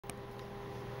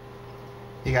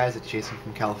Hey guys, it's Jason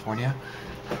from California.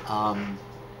 Um,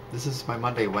 this is my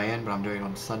Monday weigh-in, but I'm doing it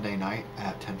on Sunday night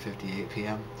at 10:58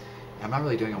 p.m. I'm not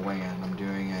really doing a weigh-in. I'm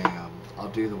doing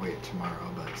I'll do the weight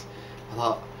tomorrow, but I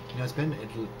thought, it's been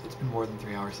more than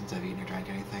 3 hours since I've eaten or drank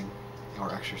anything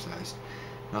or exercised.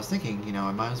 And I was thinking,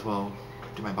 I might as well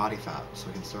do my body fat so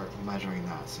I can start measuring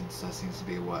that, since that seems to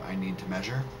be what I need to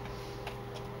measure.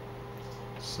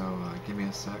 So give me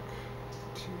a sec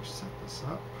to set this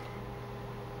up.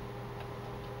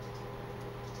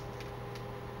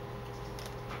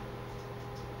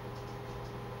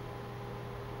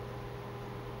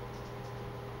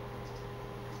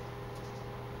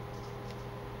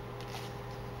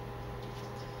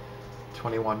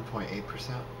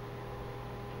 %21.8%.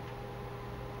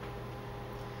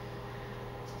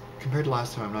 Compared to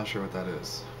last time, I'm not sure what that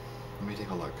is. Let me take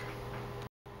a look.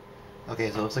 Okay,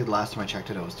 so it looks like the last time I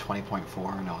checked it was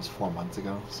 20.4, and that was 4 months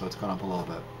ago, so it's gone up a little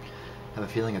bit. I have a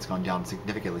feeling it's gone down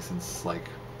significantly since, like,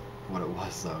 what it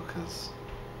was, though, because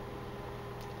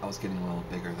I was getting a little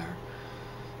bigger there.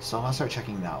 So I'm going to start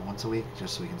checking that once a week,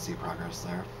 just so we can see progress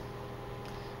there.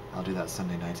 I'll do that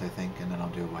Sunday nights, I think, and then I'll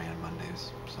do a weigh-in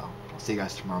Mondays. So I'll see you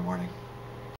guys tomorrow morning.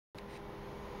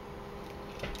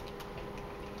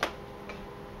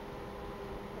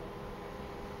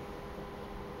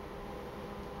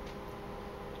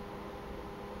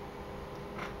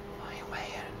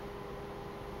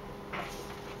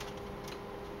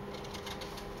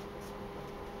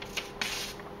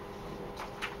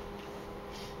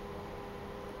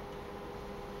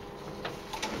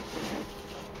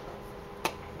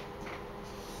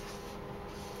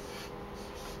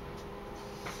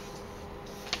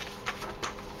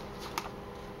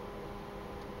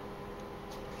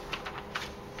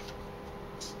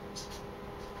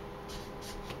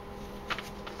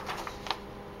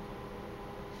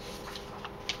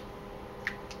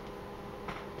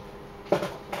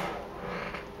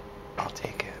 I'll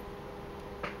take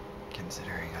it,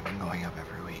 considering I've been going up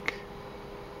every week.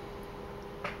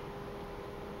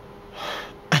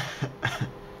 I'll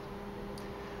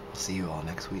see you all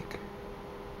next week.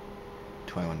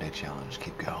 21-day challenge,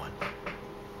 keep going.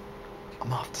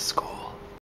 I'm off to school.